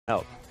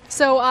help.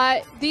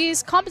 So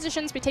these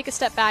compositions, we take a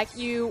step back,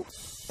 you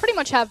pretty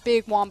much have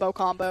big wombo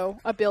combo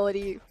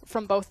ability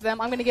from both of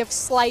them. I'm going to give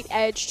slight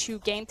edge to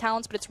game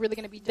talents, but it's really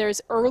going to be,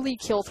 there's early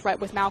kill threat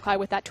with Maokai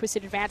with that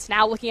twisted advance.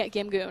 Now looking at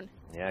Gimgoon.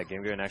 Yeah,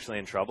 Gimgoon actually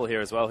in trouble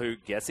here as well, who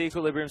gets the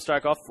equilibrium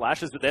strike off,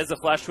 flashes, but there's the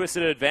flash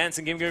twisted advance,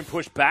 and Gimgoon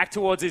pushed back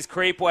towards his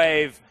creep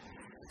wave.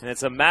 And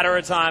it's a matter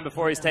of time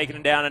before he's taken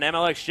him down, and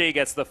MLXG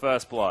gets the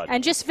first blood.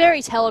 And just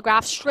very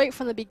telegraphed, straight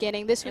from the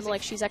beginning, this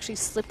MLXG's actually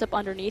slipped up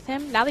underneath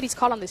him. Now that he's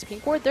caught on this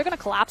pink ward, they're going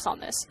to collapse on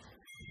this.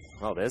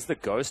 Well, there's the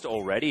ghost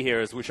already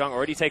here, as Wushang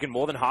already taken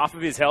more than half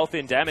of his health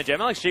in damage.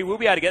 MLXG will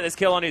be able to get this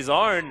kill on his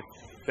own,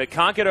 but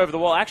can't get over the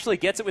wall. Actually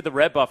gets it with the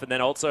red buff and then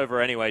ults over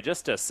anyway,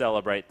 just to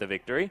celebrate the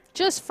victory.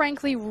 Just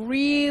frankly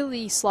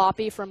really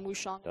sloppy from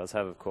Wushang. Does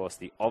have, of course,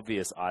 the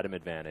obvious item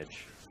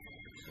advantage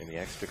in the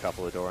extra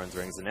couple of Doran's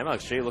rings. And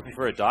MLXG looking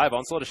for a dive.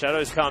 Onslaught of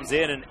Shadows comes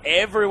in, and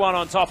everyone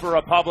on top of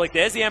Republic.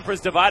 There's the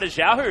Emperor's Divider.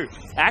 Xiaohu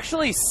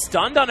actually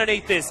stunned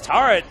underneath this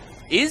turret.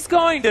 Is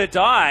going to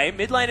die.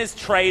 Mid lane is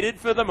traded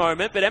for the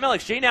moment, but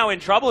MLXG now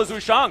in trouble as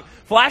Wushang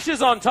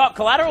flashes on top.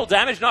 Collateral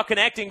damage not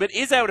connecting, but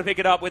is able to pick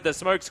it up with the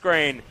smoke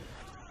screen.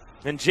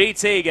 And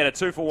GT get a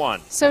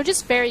 2-for-1. So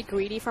just very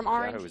greedy from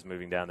RNG. Xiaohu was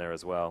moving down there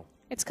as well.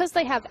 It's because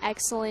they have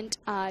excellent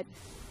well,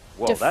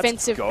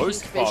 defensive that's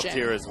Ghost pink popped vision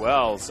here as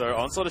well. So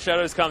Onslaught of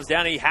Shadows comes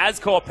down. He has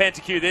caught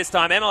PentaQ this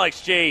time.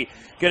 MLXG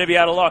going to be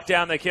able to lock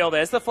down the kill.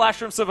 There's the flash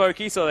from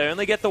Savoki, so they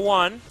only get the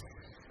one.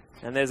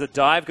 And there's a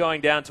dive going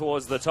down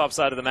towards the top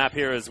side of the map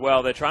here as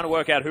well. They're trying to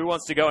work out who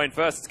wants to go in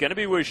first. It's going to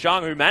be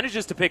Wushang, who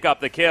manages to pick up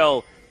the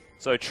kill.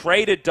 So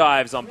traded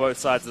dives on both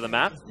sides of the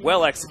map.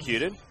 Well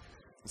executed.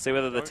 Let's see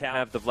whether the town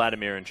have the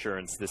Vladimir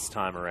insurance this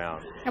time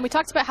around. And we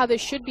talked about how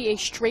this should be a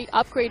straight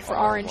upgrade for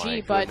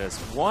RNG, but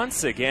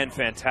once again,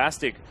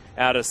 fantastic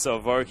out of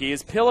Savoki.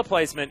 His pillar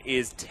placement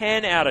is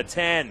 10 out of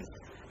 10,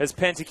 as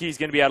Pentaky's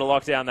going to be able to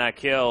lock down that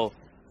kill.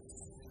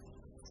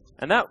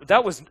 And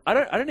that was, I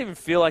don't even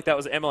feel like that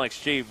was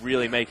MLXG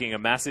really making a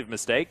massive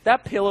mistake.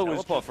 That pillar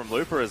was from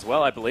Looper as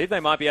well. I believe they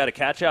might be able to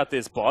catch out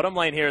this bottom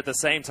lane here at the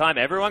same time.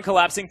 Everyone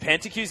collapsing.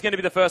 Pentaky's going to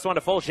be the first one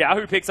to fall.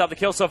 Xiaohu picks up the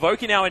kill.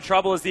 Savoki now in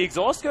trouble as the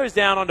exhaust goes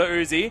down onto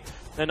Uzi.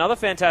 Another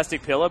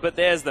fantastic pillar, but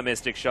there's the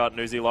Mystic shot,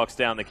 and Uzi locks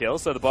down the kill.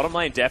 So the bottom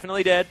lane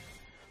definitely dead.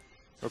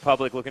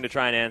 Republic looking to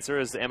try and answer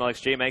as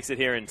MLXG makes it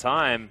here in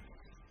time.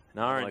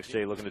 Now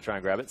MLXG looking to try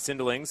and grab it.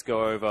 Cinderlings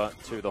go over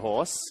to the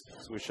horse.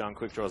 Wushang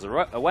quick draws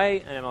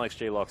away, and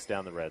MLXG locks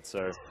down the red.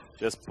 So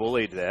just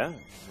bullied there.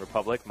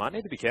 Republic might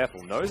need to be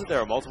careful. Knows that there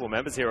are multiple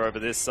members here over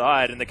this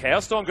side, and the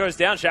Chaos Storm goes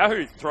down.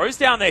 Xiaohu throws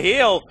down the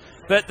heal,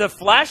 but the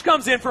flash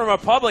comes in from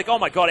Republic. Oh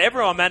my god,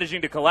 everyone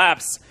managing to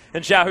collapse,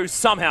 and Xiaohu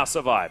somehow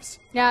survives.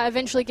 Yeah,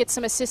 eventually gets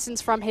some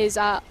assistance from his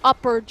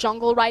upper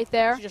jungle right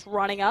there. Just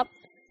running up.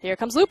 Here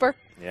comes Looper.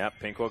 Yep,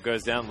 Pinkward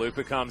goes down,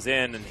 Looper comes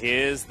in, and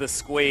here's the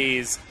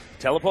squeeze.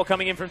 Teleport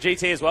coming in from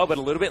GT as well, but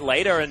a little bit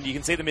later, and you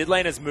can see the mid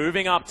laners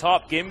moving up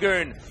top.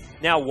 Gimgoon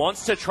now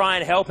wants to try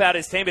and help out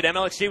his team, but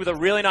MLXG with a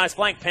really nice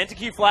flank.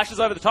 PentaQ flashes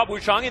over the top.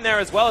 Wushang in there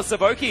as well as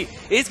Savoki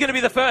is going to be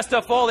the first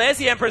to fall. There's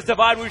the Emperor's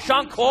Divide.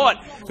 Wushang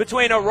caught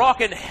between a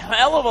rock and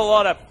hell of a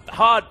lot of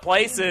hard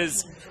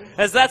places,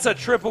 as that's a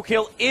triple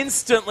kill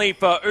instantly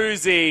for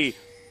Uzi.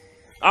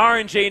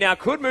 RNG now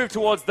could move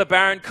towards the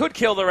Baron, could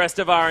kill the rest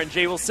of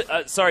RNG. We'll see,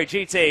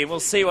 GT. We'll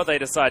see what they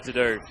decide to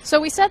do.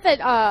 So we said that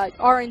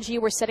RNG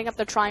were setting up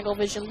their triangle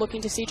vision,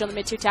 looking to siege on the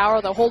mid-2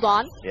 tower, though hold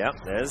on.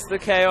 Yep, there's the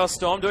Chaos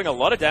Storm doing a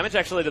lot of damage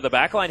actually to the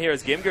backline here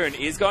as Gimgoon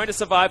is going to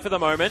survive for the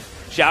moment.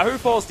 Xiaohu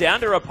falls down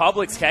to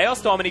Republic's Chaos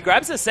Storm, and he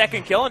grabs a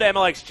second kill onto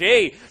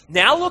MLXG.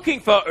 Now looking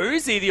for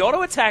Uzi. The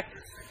auto attack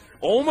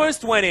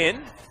almost went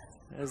in,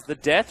 as the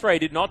Death Ray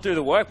did not do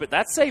the work, but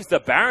that saves the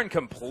Baron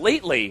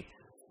completely.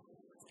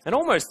 And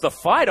almost the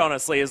fight,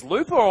 honestly, as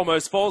Looper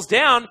almost falls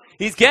down.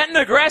 He's getting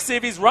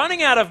aggressive. He's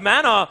running out of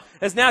mana,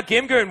 as now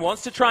Gimgoon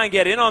wants to try and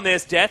get in on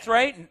this. Death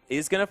Rate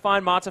is going to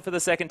find Mata for the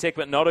second tick,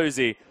 but not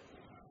Uzi.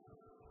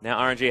 Now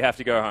RNG have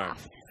to go home.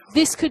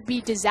 This could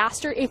be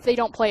disaster if they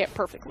don't play it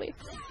perfectly.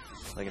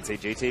 I can see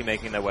GT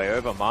making their way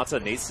over. Mata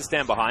needs to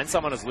stand behind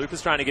someone as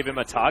Looper's trying to give him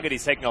a target.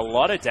 He's taking a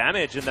lot of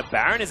damage, and the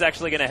Baron is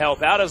actually going to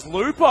help out as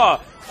Looper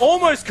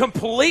almost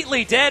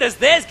completely dead, as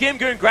there's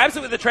Gimgoon, grabs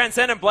it with the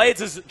Transcendent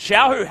Blades as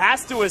Xiaohu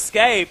has to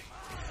escape.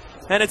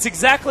 And it's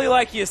exactly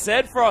like you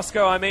said,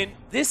 Frosco. I mean,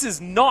 this is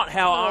not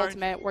how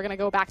Ultimate, we're going to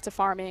go back to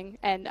farming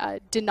and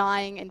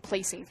denying and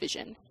placing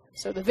vision.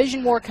 So the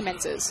vision war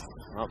commences.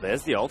 Well,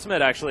 there's the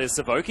ultimate, actually, as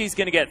Savoki's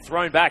going to get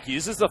thrown back.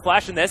 Uses the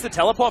flash, and there's the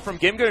teleport from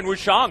Gimgoon.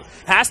 Wushang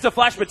has to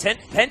flash, but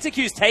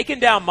PentaQ's taken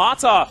down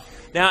Mata.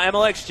 Now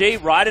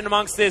MLXG right in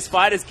amongst this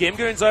fight as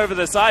Gimgoon's over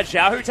the side.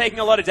 Xiaohu taking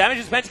a lot of damage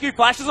as PentaQ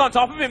flashes on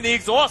top of him. The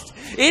exhaust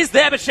is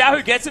there, but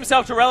Xiaohu gets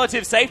himself to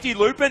relative safety.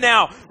 Looper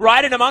now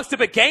right in amongst it,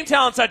 but Game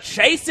Talents are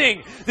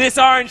chasing this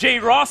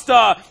RNG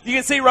roster. You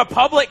can see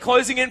Republic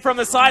closing in from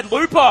the side.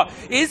 Looper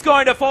is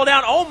going to fall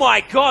down. Oh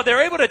my god,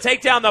 they're able to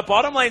take down the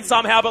bottom lane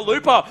somehow, but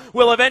Looper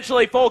will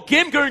eventually fall.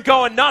 Gimgoon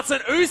going nuts,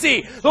 and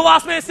Uzi, the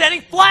last minute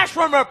standing, flash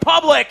from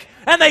Republic,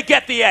 and they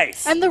get the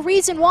ace. And the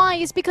reason why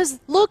is because,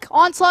 look,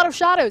 Onslaught of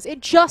Shadows.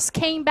 It just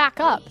came back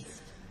up.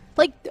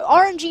 Like,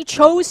 RNG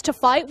chose to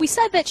fight. We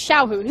said that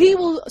Xiaohu, he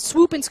will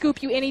swoop and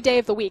scoop you any day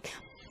of the week.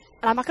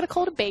 And I'm not going to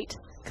call it a bait,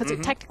 because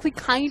it technically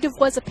kind of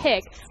was a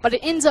pick, but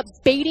it ends up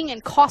baiting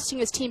and costing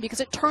his team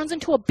because it turns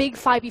into a big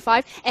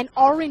 5v5, and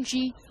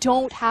RNG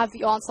don't have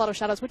the Onslaught of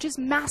Shadows, which is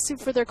massive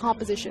for their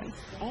composition.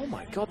 Oh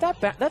my god,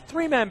 that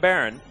three-man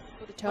Baron.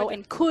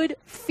 And could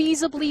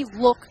feasibly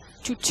look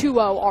to 2-0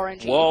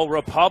 RNG. Whoa,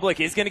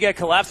 Republic is going to get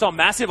collapsed on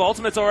massive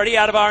ultimates already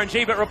out of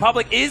RNG, but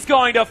Republic is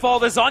going to fall.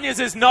 The Zhonya's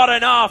is not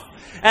enough,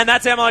 and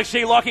that's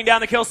MLXG locking down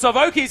the kill.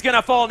 Savoki's going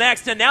to fall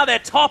next, and now they're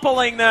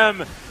toppling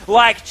them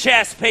like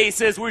chess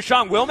pieces.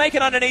 Wushang will make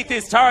it underneath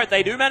this turret.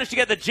 They do manage to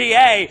get the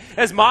GA,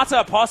 as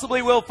Mata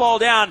possibly will fall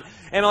down.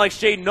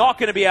 MLXG not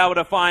going to be able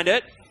to find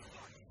it.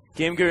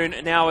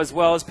 Gimgoon now as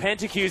well as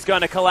Pentacu's going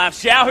to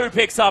collapse. Xiaohu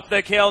picks up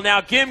the kill. Now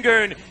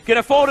Gimgoon going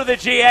to fall to the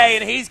GA,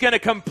 and he's going to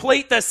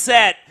complete the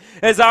set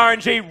as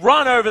RNG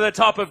run over the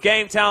top of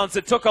Game Talents.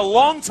 It took a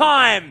long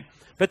time,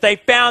 but they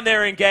found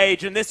their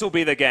engage, and this will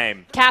be the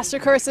game. Caster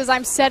Curses,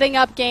 I'm setting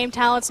up Game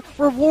Talents,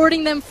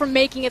 rewarding them for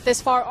making it this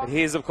far.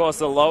 Here's, of course,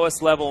 the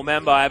lowest level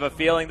member. I have a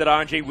feeling that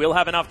RNG will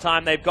have enough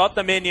time. They've got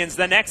the minions.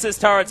 The Nexus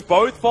turrets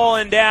both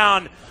fallen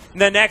down.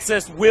 The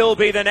Nexus will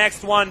be the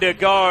next one to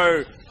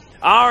go.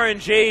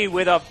 RNG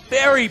with a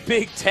very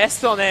big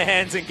test on their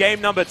hands in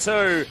game number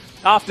 2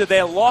 after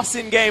their loss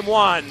in game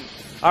 1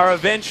 are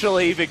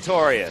eventually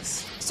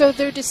victorious. So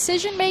their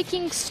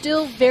decision-making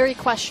still very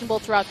questionable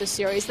throughout the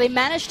series. They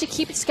managed to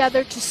keep it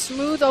together to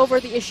smooth over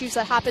the issues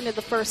that happened in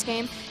the first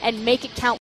game and make it count.